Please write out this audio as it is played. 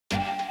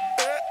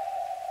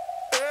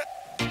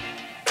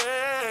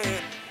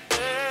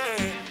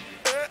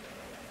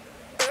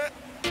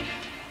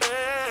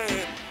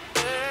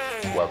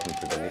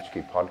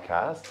Nitschke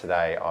Podcast.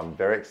 Today I'm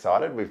very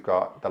excited. We've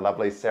got the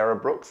lovely Sarah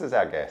Brooks as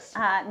our guest.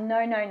 No.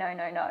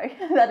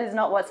 That is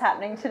not what's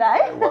happening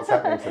today. What's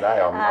happening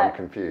today? I'm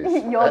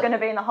confused. You're going to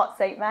be in the hot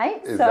seat,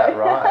 mate. Is that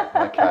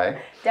right?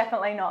 Okay.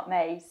 Definitely not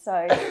me.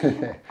 So,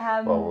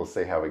 well, we'll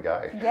see how we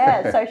go.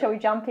 Yeah, so shall we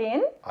jump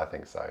in? I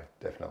think so,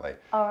 definitely.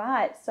 All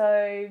right,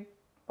 so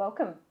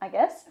welcome, I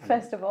guess,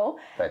 first of all.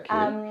 Thank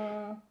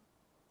you.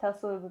 Tell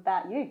us a little bit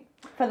about you,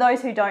 for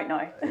those who don't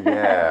know.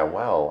 Yeah,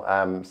 well,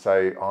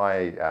 so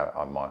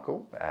I'm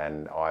Michael,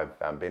 and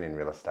I've been in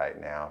real estate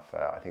now for,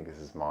 I think this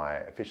is my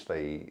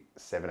officially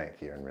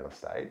 17th year in real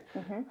estate.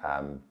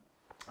 Mm-hmm.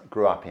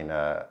 Grew up in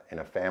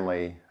a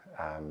family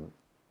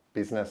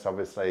business,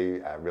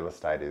 obviously. Real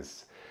estate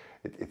is,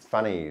 it's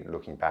funny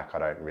looking back, I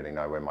don't really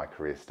know where my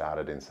career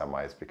started in some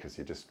ways because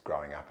you're just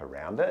growing up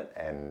around it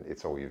and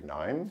it's all you've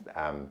known.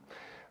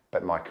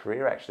 But my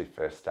career actually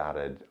first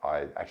started,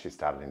 I actually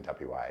started in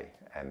WA,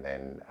 and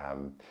then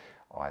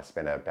I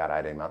spent about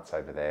 18 months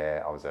over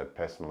there. I was a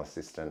personal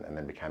assistant and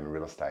then became a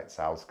real estate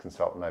sales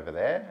consultant over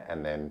there,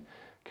 and then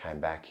came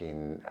back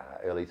in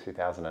early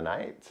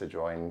 2008 to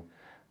join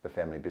the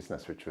family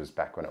business, which was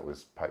back when it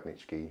was Pope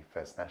Nitschke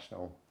First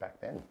National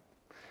back then. And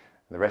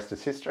the rest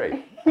is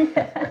history.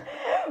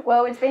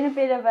 Well, it's been a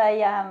bit of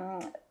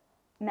a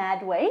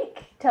mad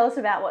week. Tell us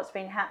about what's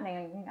been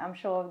happening. I'm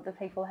sure the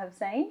people have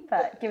seen,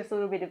 but give us a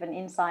little bit of an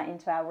insight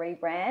into our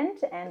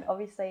rebrand and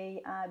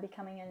obviously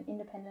becoming an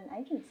independent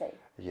agency.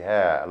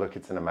 Yeah, look,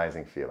 it's an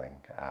amazing feeling.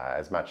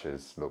 As much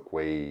as, look,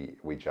 we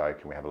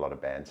joke and we have a lot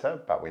of banter,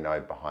 but we know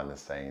behind the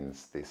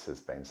scenes this has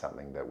been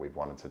something that we've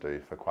wanted to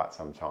do for quite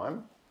some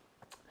time.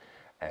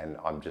 And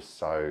I'm just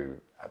so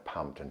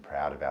pumped and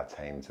proud of our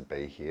team to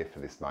be here for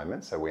this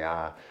moment. So we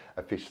are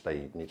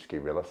officially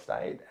Nitschke Real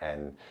Estate,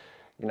 and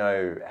you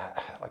know,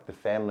 like the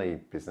family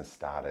business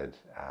started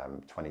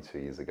 22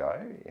 years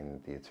ago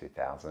in the year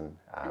 2000.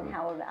 And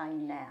how old are you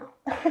now?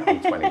 I'm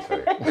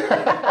 22.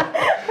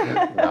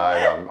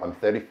 No, I'm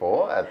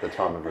 34 at the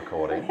time of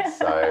recording.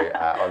 So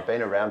I've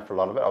been around for a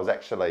lot of it. I was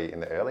actually, in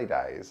the early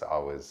days, I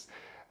was,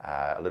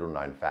 a little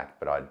known fact,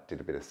 but I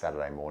did a bit of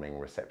Saturday morning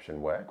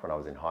reception work when I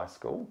was in high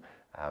school.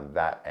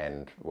 That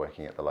and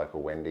working at the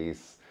local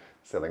Wendy's,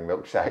 selling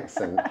milkshakes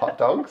and hot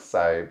dogs.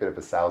 So a bit of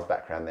a sales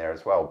background there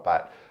as well.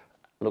 But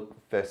look,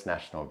 First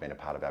National have been a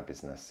part of our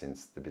business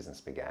since the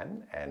business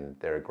began, and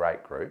they're a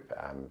great group,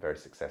 very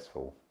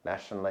successful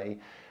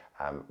nationally.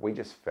 We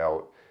just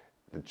felt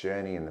the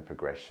journey and the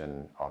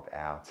progression of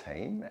our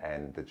team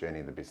and the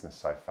journey of the business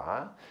so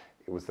far,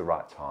 it was the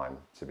right time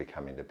to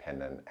become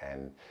independent,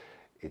 and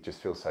it just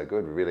feels so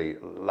good. We really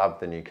love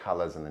the new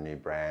colours and the new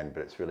brand,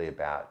 but it's really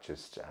about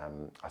just,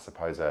 I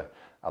suppose, a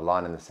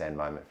line in the sand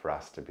moment for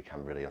us to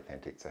become really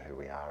authentic to who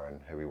we are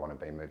and who we want to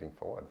be moving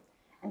forward.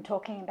 And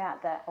talking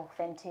about that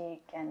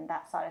authentic and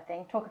that side of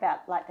thing, talk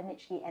about like the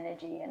Nitschke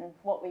energy and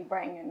what we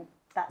bring and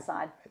that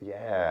side.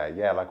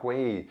 Yeah, like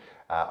we,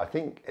 I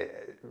think,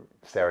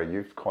 Sarah,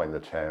 you've coined the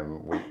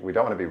term, we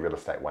don't want to be real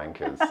estate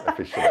wankers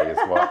officially is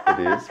what it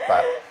is,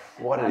 but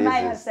what it is... I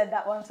may have said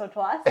that once or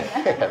twice.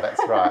 Yeah,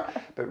 that's right.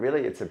 But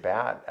really it's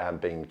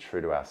about being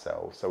true to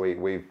ourselves. So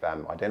we've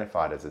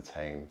identified as a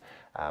team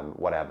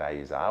what our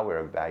values are. We're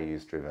a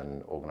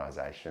values-driven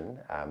organisation.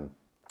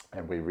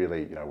 And we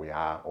really, you know, we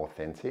are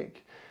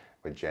authentic,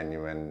 we're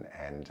genuine,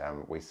 and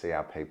we see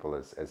our people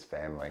as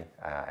family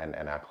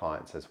and our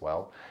clients as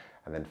well.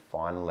 And then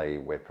finally,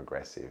 we're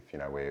progressive. You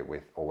know,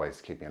 we're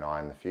always keeping an eye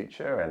on the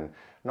future and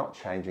not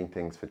changing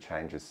things for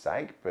change's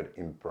sake, but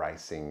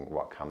embracing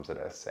what comes at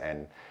us.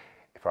 And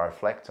if I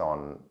reflect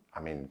on,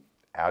 I mean,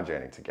 our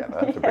journey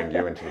together to bring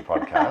you into the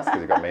podcast, because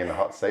you've got me in the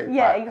hot seat.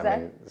 Yeah, but, exactly. I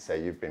mean, so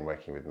you've been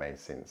working with me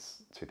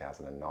since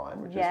 2009,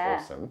 which is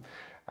awesome.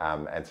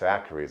 And so our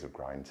careers have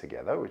grown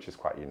together, which is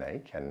quite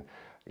unique. And,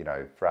 you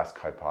know, for us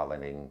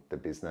co-piloting the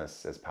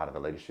business as part of the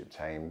leadership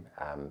team,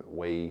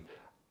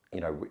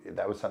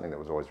 that was something that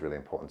was always really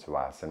important to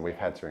us. And we've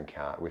had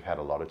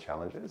a lot of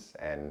challenges.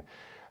 And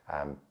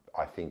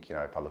I think, you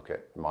know, if I look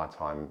at my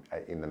time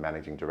in the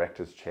managing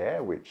director's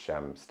chair, which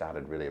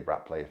started really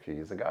abruptly a few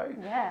years ago,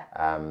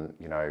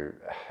 you know,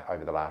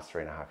 over the last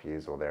 3.5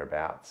 years or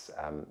thereabouts,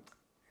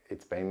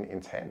 it's been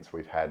intense.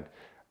 We've had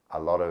a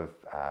lot of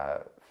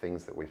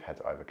things that we've had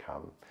to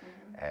overcome.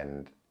 Mm-hmm.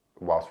 And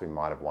whilst we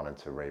might have wanted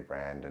to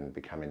rebrand and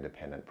become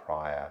independent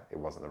prior, it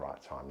wasn't the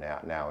right time.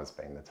 Now has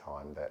been the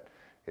time that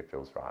it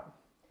feels right.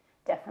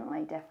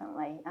 Definitely.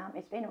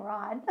 It's been a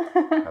ride.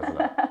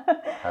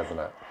 Hasn't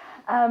it?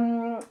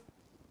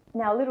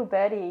 Now, little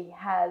birdie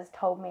has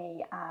told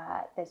me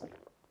there's a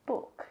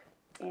book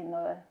in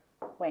the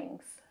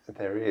wings.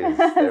 There is.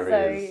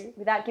 So,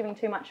 without giving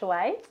too much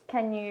away,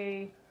 can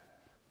you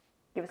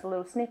give us a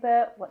little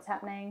snippet? What's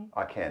happening?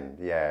 I can,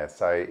 yeah.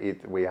 So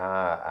we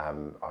are.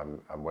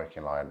 I'm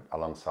working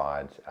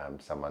alongside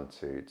someone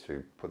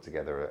to put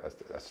together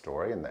a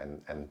story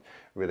and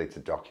really to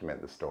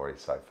document the story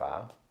so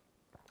far.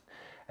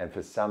 And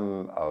for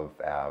some of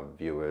our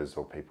viewers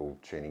or people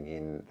tuning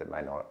in that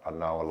may not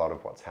know a lot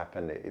of what's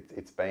happened,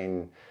 it's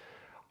been,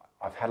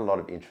 I've had a lot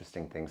of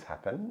interesting things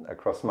happen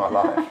across my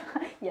life.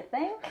 You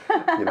think?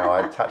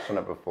 I touched on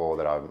it before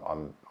that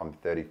I'm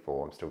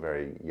 34. I'm still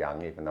very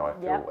young, even though I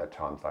feel at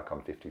times like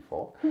I'm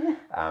 54.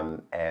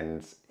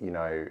 And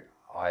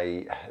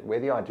where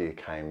the idea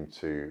came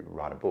to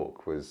write a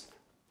book was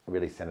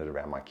really centered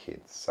around my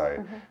kids.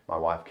 So my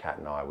wife Kat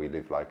and I, we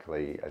live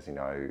locally, as you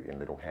know, in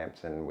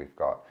Littlehampton. We've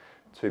got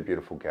 2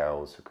 beautiful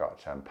girls. We've got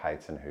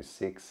Peyton, who's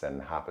 6,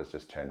 and Harper's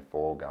just turned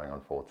 4, going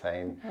on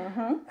 14.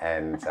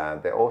 And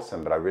they're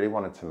awesome, but I really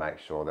wanted to make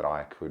sure that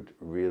I could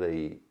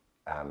really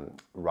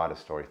write a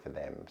story for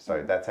them.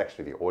 So that's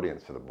actually the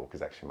audience for the book,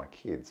 is actually my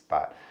kids.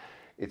 But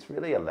it's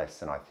really a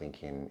lesson, I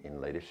think,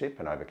 in leadership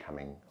and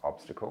overcoming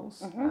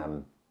obstacles.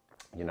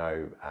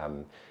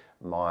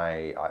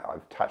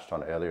 I've touched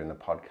on earlier in the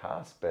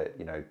podcast, but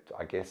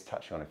I guess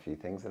touching on a few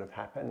things that have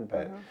happened.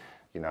 But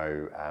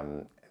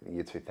the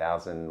year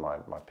 2000,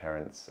 my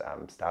parents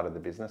started the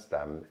business,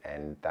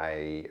 and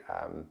they,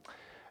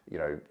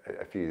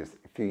 a few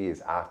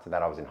years after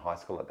that, I was in high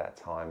school at that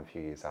time. A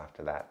few years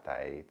after that,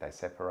 they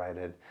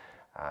separated.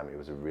 It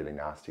was a really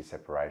nasty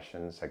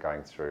separation, so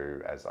going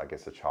through as, I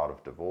guess, a child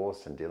of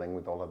divorce and dealing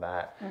with all of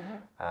that.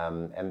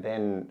 And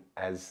then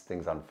as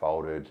things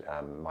unfolded,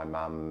 my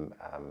mum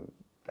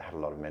had a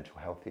lot of mental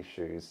health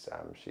issues.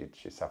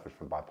 She suffered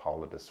from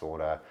bipolar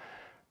disorder.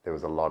 There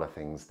was a lot of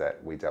things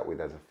that we dealt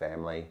with as a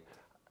family.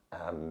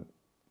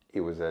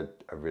 It was a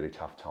really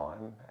tough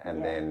time.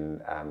 And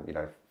then,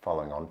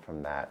 following on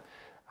from that,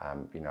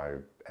 and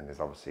there's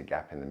obviously a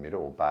gap in the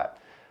middle, but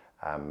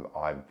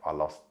I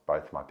lost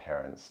both my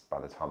parents by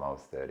the time I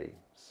was 30.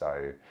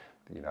 So,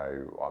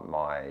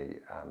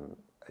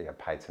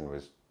 Peyton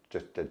was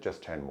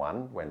just turned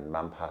 1 when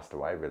Mum passed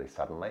away really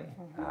suddenly.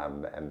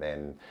 And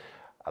then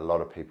a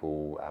lot of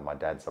people, my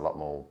dad's a lot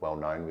more well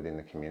known within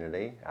the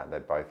community. They're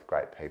both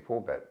great people,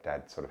 but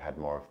Dad sort of had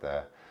more of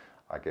the,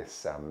 I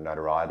guess,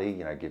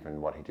 notoriety,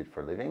 given what he did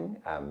for a living.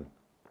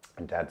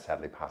 And Dad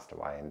sadly passed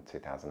away in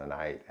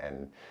 2008,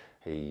 and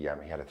he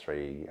had a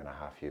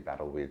 3.5-year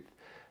battle with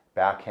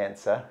bowel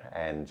cancer,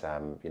 and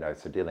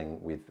so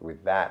dealing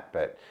with that.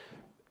 But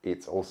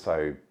it's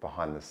also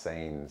behind the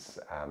scenes.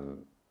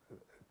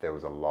 There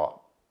was a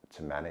lot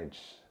to manage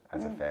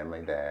as a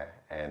family there,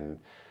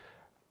 and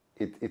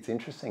it's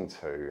interesting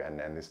too.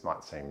 And this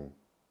might seem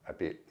a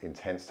bit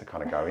intense to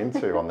kind of go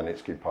into on the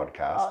Nitschke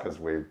podcast, because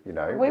we've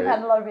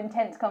had a lot of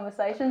intense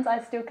conversations.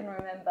 I still can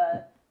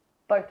remember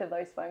both of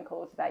those phone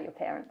calls about your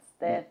parents.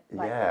 They're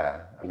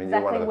exactly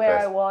you're one of the where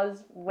first... I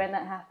was when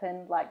that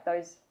happened, like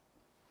those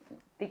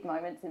big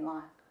moments in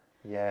life.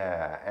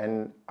 Yeah,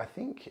 and I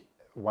think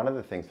one of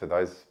the things, for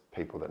those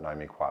people that know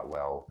me quite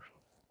well,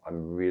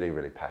 I'm really,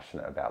 really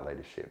passionate about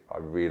leadership.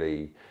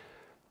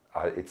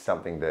 It's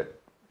something that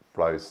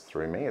flows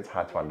through me. It's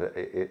hard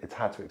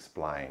to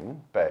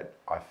explain, but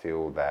I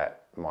feel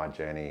that my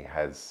journey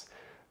has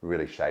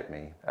really shaped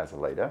me as a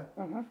leader.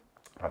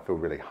 I feel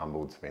really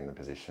humbled to be in the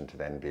position to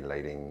then be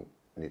leading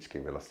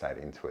Nitschke Real Estate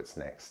into its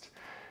next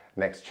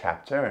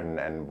chapter,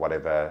 and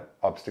whatever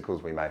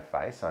obstacles we may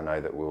face, I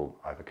know that we'll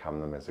overcome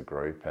them as a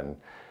group and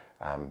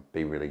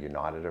be really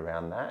united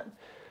around that.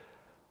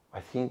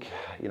 I think,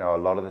 a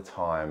lot of the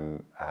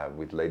time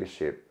with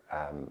leadership,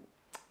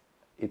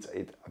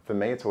 for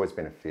me, it's always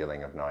been a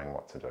feeling of knowing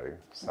what to do.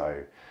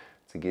 So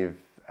to give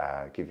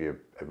you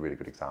a really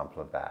good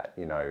example of that,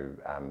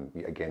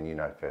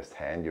 again,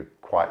 firsthand, you're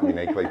quite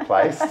uniquely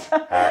placed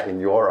in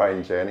your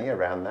own journey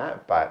around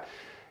that. But,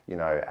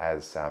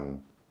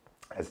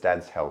 as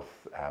Dad's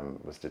health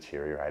was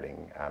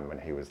deteriorating when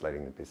he was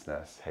leading the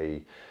business,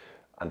 he,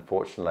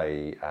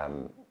 unfortunately,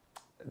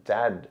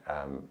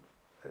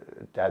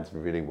 Dad's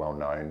really well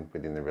known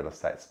within the real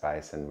estate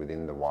space and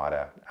within the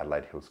wider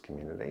Adelaide Hills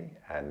community,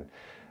 and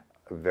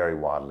a very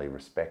widely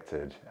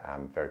respected,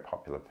 very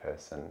popular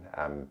person.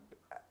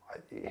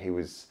 He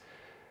was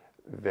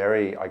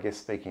very, I guess,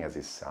 speaking as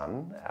his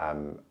son,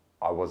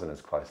 I wasn't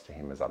as close to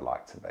him as I'd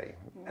like to be.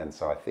 And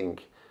so I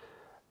think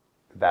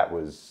that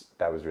was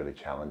really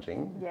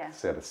challenging.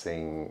 Sort of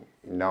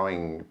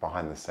knowing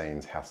behind the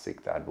scenes how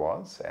sick Dad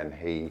was, and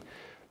he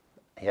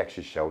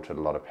actually sheltered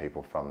a lot of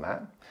people from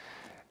that.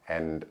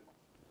 And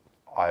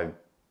I've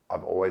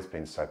always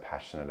been so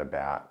passionate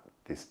about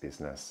this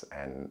business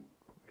and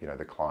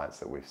the clients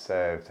that we've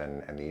served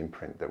and the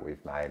imprint that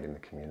we've made in the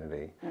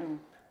community. And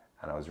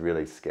I was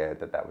really scared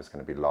that was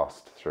going to be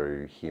lost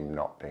through him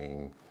not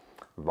being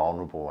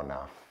vulnerable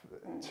enough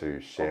to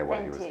share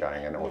what he was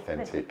going, and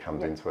authentic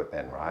comes into it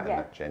then, right? And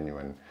that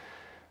genuine.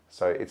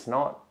 So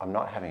I'm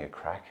not having a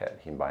crack at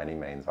him by any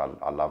means.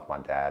 I love my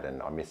dad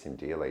and I miss him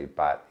dearly,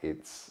 but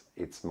it's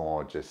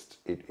more just,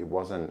 it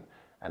wasn't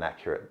an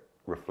accurate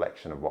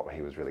reflection of what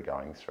he was really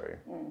going through.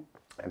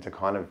 And to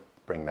kind of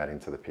bring that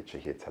into the picture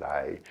here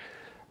today,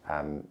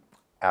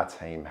 our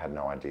team had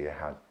no idea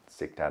how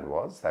sick Dad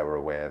was. They were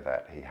aware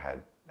that he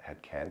had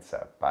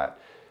cancer, but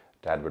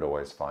Dad would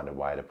always find a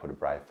way to put a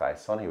brave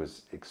face on. He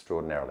was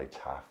extraordinarily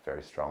tough,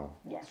 very strong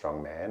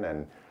man.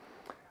 And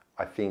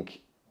I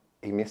think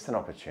he missed an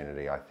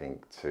opportunity,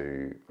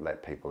 to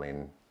let people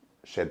in,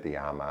 shed the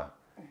armour,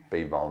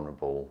 be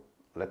vulnerable,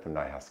 let them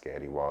know how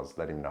scared he was,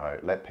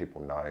 let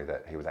people know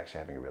that he was actually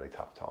having a really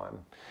tough time.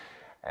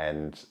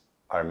 And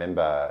I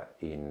remember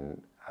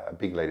in a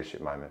big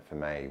leadership moment for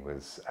me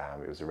was,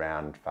 it was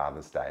around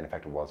Father's Day, and in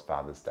fact it was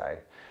Father's Day,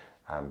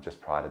 just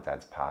prior to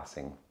Dad's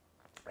passing.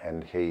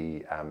 And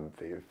he,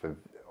 for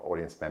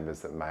audience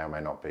members that may or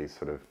may not be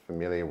sort of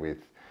familiar with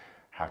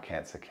how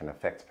cancer can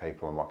affect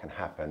people and what can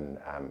happen,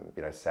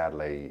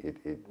 sadly,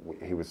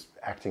 he was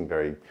acting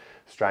very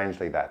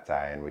strangely that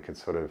day, and we could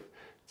sort of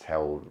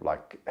tell,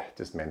 like,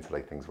 just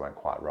mentally things weren't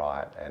quite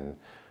right. And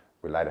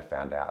we later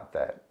found out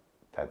that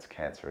Dad's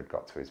cancer had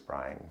got to his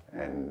brain,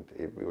 and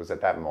it was at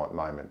that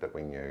moment that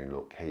we knew,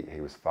 look, he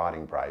was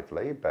fighting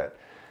bravely, but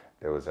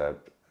there was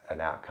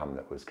an outcome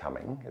that was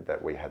coming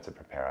that we had to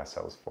prepare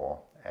ourselves for.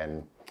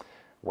 And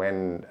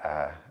when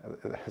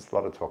there's a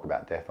lot of talk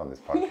about death on this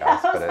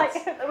podcast,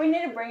 but we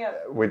need to bring it.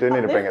 We do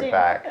need to bring it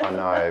back. I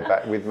know,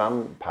 but with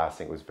Mum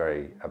passing, it was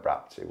very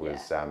abrupt. It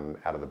was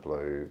out of the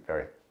blue,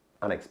 very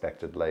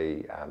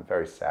unexpectedly,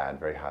 very sad,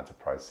 very hard to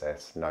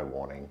process. No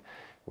warning.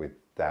 With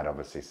Dad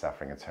obviously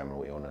suffering a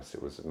terminal illness,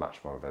 it was much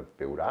more of a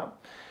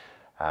build-up.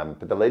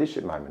 But the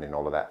leadership moment in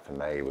all of that for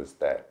me was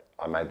that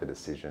I made the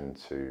decision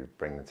to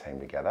bring the team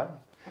together.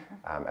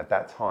 At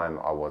that time,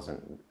 I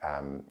wasn't,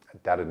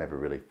 Dad had never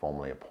really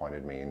formally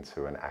appointed me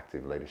into an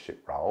active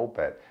leadership role,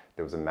 but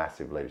there was a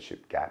massive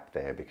leadership gap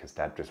there because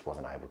Dad just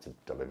wasn't able to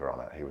deliver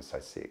on it. He was so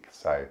sick.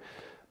 So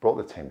brought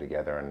the team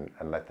together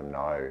and let them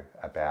know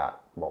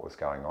about what was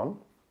going on,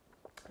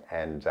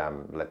 and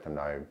let them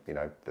know,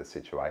 the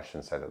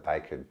situation so that they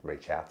could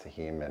reach out to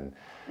him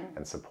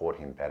and support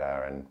him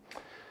better. And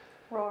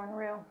raw and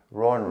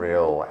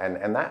real.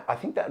 And that, I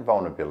think that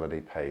vulnerability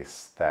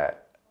piece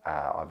that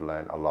I've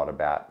learned a lot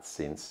about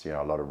since,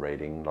 a lot of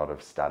reading, a lot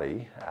of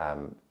study,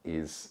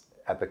 is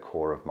at the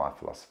core of my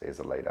philosophy as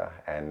a leader.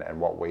 And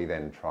what we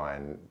then try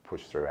and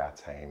push through our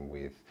team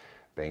with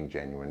being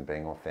genuine,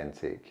 being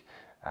authentic,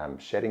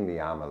 shedding the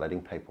armour,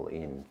 letting people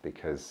in,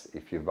 because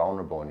if you're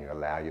vulnerable and you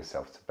allow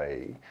yourself to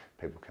be,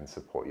 people can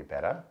support you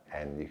better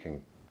and you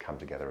can come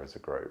together as a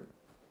group.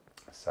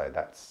 So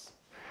that's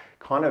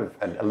kind of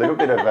a little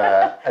bit of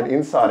an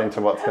insight into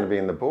what's going to be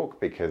in the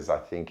book, because I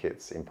think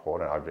it's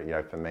important.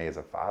 For me as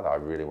a father, I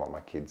really want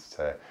my kids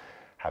to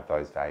have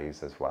those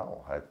values as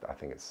well. I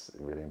think it's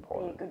really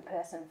important. Be a good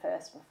person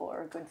first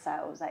before a good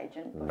sales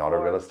agent. Not a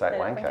real estate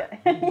wanker,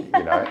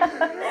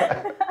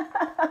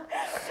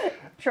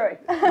 True.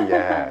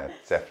 Yeah,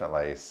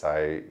 definitely.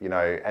 So,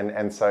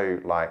 and so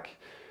like,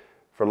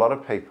 for a lot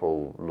of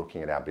people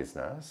looking at our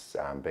business,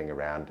 being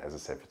around, as I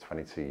said, for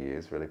 22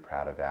 years, really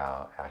proud of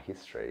our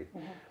history,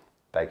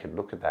 they could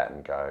look at that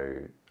and go,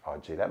 oh,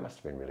 gee, that must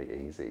have been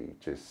really easy,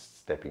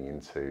 just stepping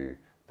into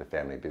the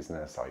family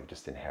business. Oh, you've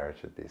just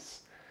inherited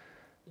this,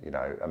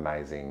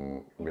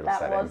 amazing real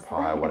estate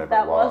empire, whatever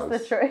it was. That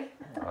was the truth.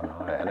 I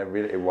know, and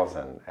it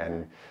wasn't.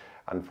 And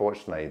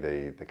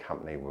unfortunately, the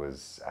company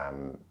was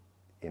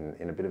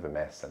in a bit of a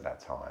mess at that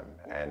time.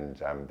 And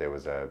there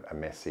was a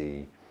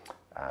messy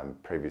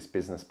previous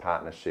business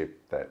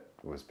partnership that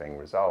was being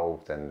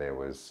resolved, and there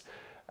was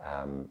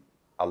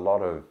a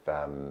lot of,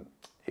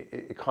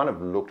 it kind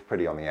of looked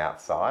pretty on the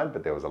outside,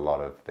 but there was a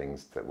lot of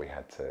things that we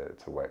had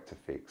to work to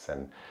fix.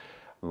 And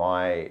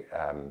I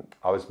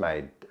was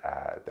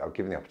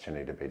given the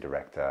opportunity to be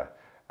director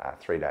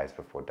 3 days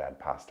before Dad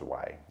passed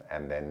away.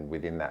 And then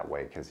within that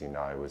week, as you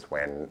know, was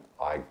when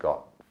I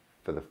got,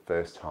 for the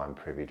first time,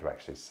 privy to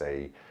actually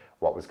see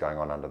what was going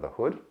on under the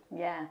hood.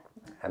 Yeah.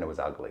 And it was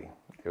ugly.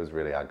 It was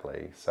really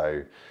ugly.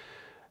 So,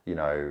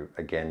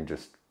 again,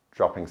 just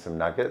dropping some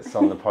nuggets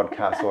on the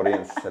podcast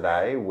audience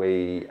today.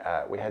 We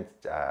had,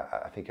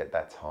 I think at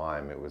that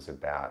time, it was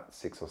about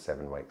 6 or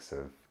 7 weeks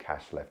of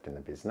cash left in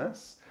the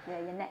business. Yeah,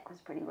 your neck was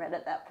pretty red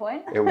at that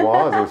point. It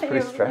was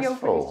pretty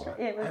stressful.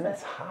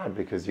 It's hard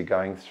because you're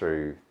going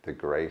through the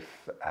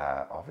grief,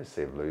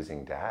 obviously, of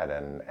losing Dad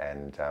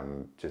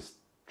and just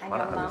trying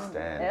to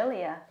understand.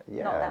 Earlier.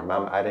 Yeah,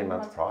 Mum 18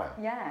 months prior.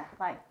 Yeah,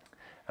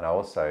 And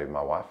also,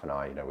 my wife and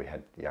I, we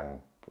had young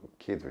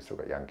kids. We've still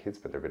got young kids,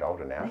 but they're a bit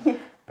older now.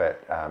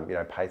 But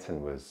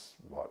Peyton was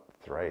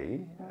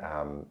 3.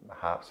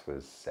 Harps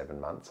was 7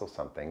 months or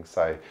something.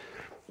 So,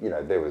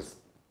 there was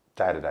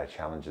day-to-day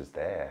challenges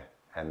there.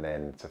 And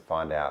then to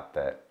find out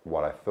that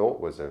what I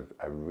thought was a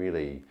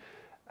really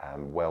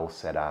well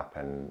set up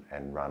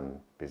and run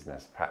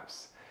business,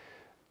 perhaps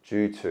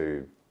due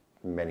to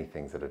many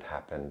things that had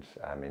happened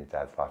in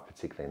Dad's life,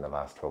 particularly in the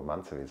last 12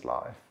 months of his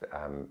life,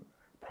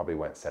 probably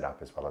weren't set up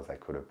as well as they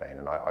could have been.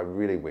 And I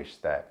really wish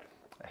that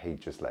he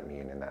just let me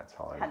in that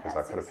time, because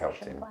I could have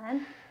helped him. I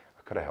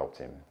could have helped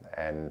him.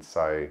 And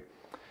so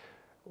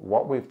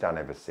what we've done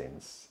ever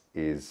since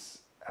is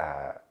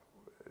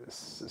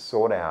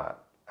sort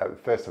out,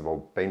 first of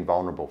all, being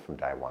vulnerable from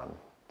day one.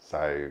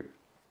 So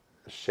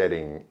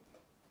shedding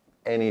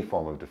any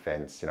form of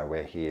defence.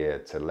 We're here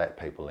to let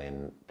people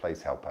in.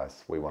 Please help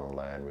us. We want to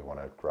learn. We want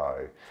to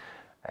grow.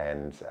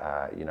 And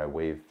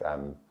we've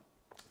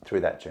through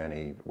that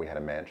journey, we had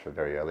a mantra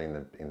very early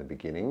in the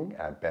beginning,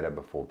 better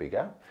before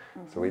bigger.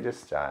 So we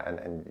just,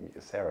 and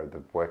Sarah,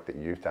 the work that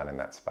you've done in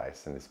that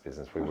space in this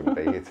business, we wouldn't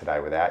be here today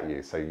without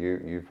you. So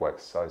you've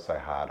worked so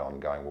hard on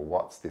going, well,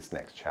 what's this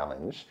next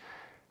challenge?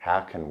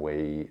 How can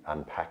we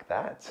unpack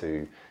that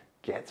to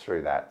get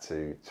through that,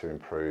 to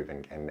improve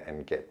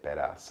and get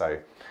better? So,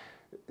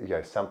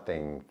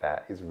 something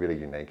that is really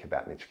unique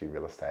about Nitschke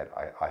Real Estate,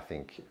 I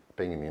think,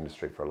 being in the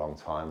industry for a long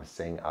time,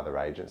 seeing other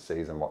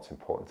agencies and what's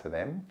important to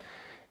them,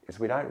 is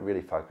we don't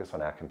really focus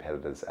on our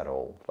competitors at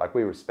all. Like,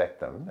 we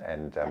respect them,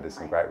 and there's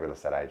some great real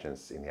estate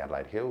agents in the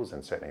Adelaide Hills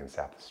and certainly in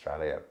South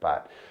Australia,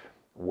 but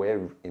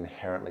we're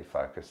inherently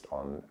focused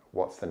on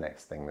what's the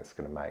next thing that's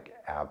going to make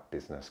our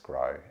business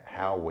grow.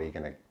 How are we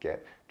going to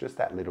get just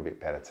that little bit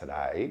better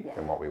today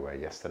than what we were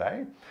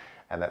yesterday?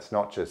 And that's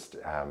not just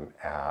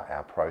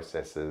our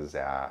processes,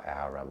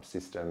 our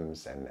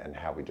systems and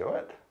how we do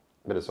it,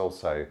 but it's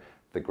also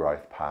the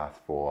growth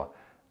path for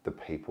the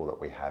people that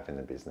we have in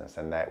the business,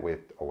 and that we're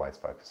always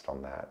focused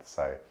on that.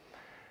 So,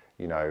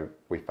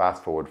 we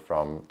fast forward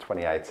from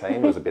 2018,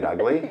 it was a bit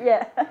ugly.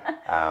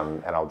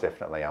 And I'll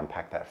definitely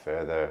unpack that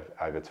further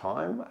over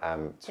time.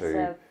 It's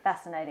a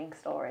fascinating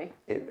story.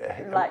 It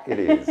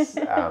is.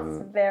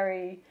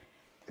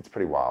 It's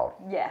pretty wild.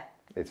 Yeah.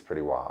 It's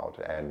pretty wild.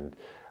 And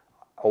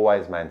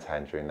always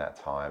maintained during that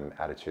time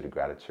attitude of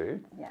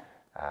gratitude. Yeah.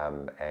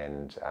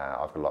 And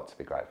I've got a lot to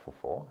be grateful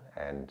for.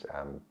 And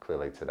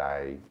clearly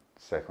today,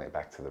 circling it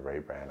back to the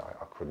rebrand,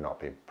 I could not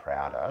be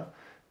prouder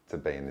to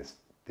be in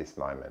this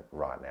moment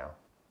right now.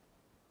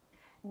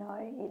 No,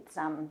 it's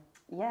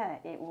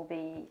it will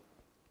be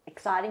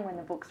exciting when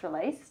the book's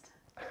released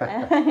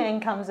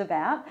and comes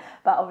about.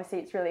 But obviously,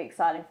 it's really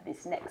exciting for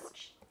this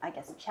next,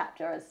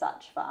 chapter as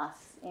such for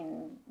us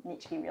in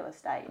Nitschke Real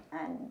Estate,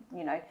 and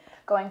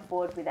going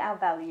forward with our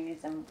values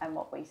and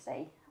what we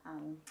see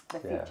the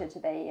future to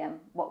be, and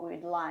what we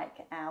would like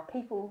our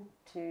people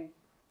to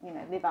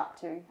live up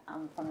to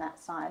from that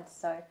side.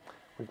 So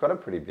we've got a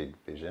pretty big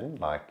vision,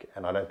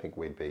 and I don't think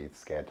we'd be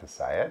scared to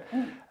say it.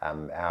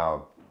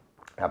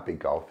 Our big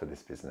goal for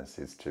this business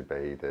is to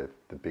be the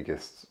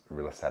biggest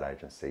real estate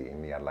agency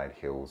in the Adelaide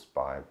Hills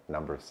by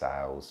number of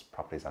sales,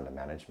 properties under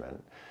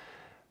management.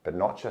 But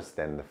not just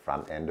then the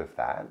front end of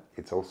that,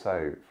 it's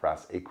also for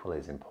us equally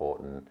as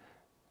important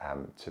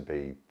to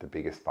be the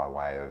biggest by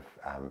way of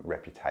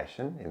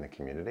reputation in the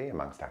community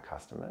amongst our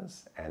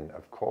customers, and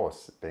of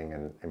course being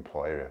an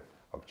employer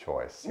of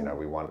choice.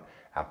 We want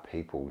our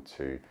people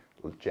to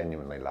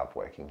genuinely love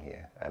working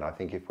here, and I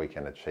think if we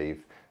can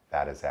achieve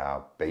that as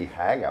our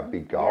BHAG, our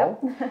big goal,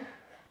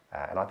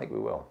 and I think we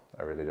will,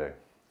 I really do.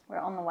 We're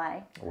on the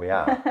way. We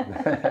are.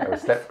 We're a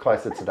step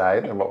closer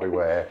today than what we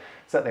were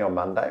certainly on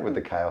Monday with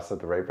the chaos of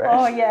the rebrand.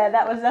 Oh yeah,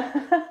 that was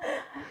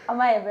I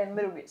may have been a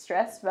little bit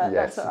stressed, but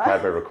yes, that's all right.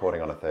 Glad we're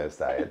recording on a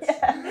Thursday.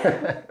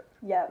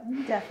 Yeah,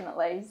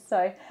 definitely.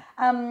 So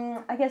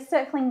I guess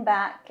circling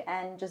back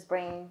and just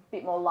bringing a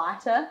bit more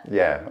lighter.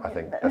 Yeah, I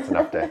think that's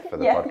enough depth for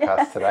the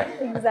podcast today.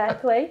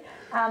 Exactly.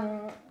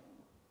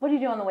 What do you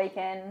do on the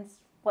weekends?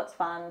 What's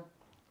fun?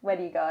 Where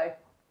do you go?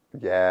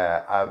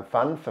 Yeah,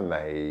 fun for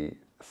me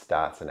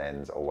starts and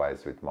ends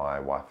always with my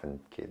wife and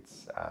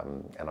kids.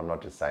 And I'm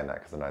not just saying that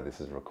because I know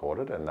this is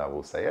recorded and they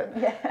will see it.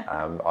 Yeah.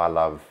 I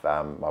love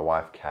my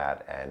wife,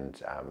 Kat,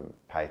 and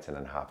Peyton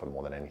and Harper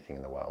more than anything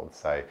in the world.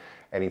 So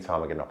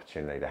anytime I get an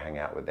opportunity to hang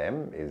out with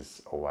them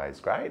is always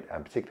great,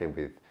 and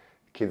particularly with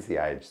kids the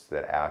age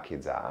that our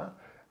kids are.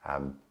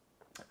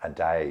 A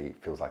day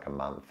feels like a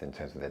month in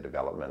terms of their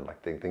development.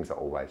 Like things are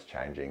always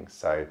changing.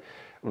 So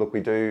look, we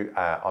do,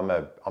 I'm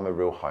a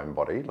real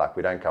homebody. Like,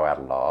 we don't go out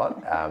a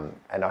lot.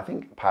 And I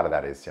think part of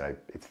that is,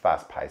 it's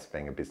fast paced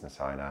being a business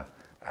owner,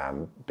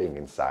 being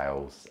in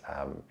sales,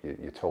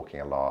 you're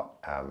talking a lot,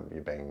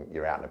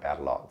 you're out and about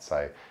a lot.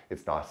 So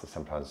it's nice to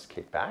sometimes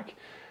kick back.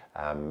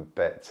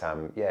 But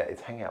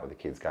it's hanging out with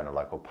the kids, going to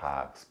local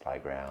parks,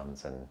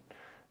 playgrounds, and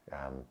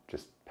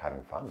just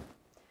having fun.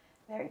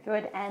 Very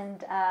good.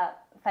 And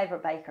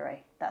favourite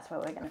bakery? That's where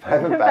we're going to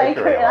favourite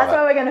bakery. That's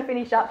where we're going to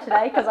finish up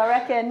today, because I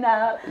reckon.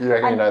 You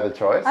reckon you know the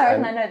choice? I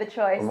reckon I know the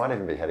choice. We might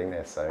even be heading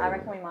there soon. I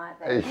reckon we might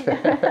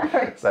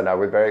be. So no,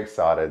 we're very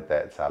excited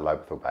that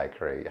Lobethal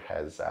Bakery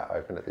has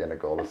opened at the end of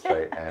Gawler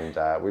Street,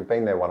 and we've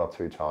been there one or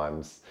two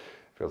times.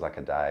 Feels like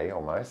a day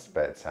almost,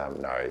 but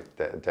no,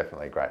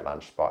 definitely a great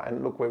lunch spot.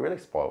 And look, we're really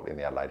spoilt in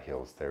the Adelaide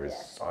Hills. There is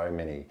so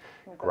many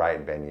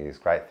great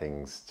venues, great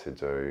things to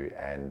do,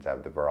 and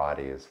the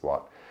variety is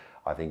what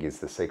I think is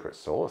the secret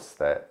sauce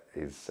that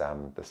is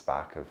the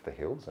spark of the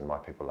hills, and why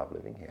people love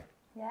living here.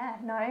 Yeah,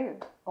 no,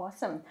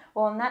 awesome.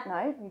 Well, on that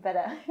note, we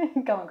better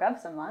go and grab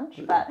some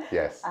lunch. But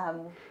yes,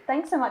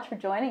 thanks so much for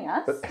joining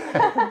us.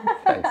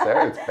 Thanks,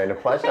 Sarah. It's been a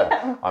pleasure.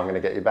 I'm going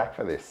to get you back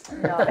for this.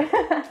 No.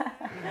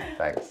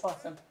 Thanks.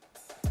 Awesome.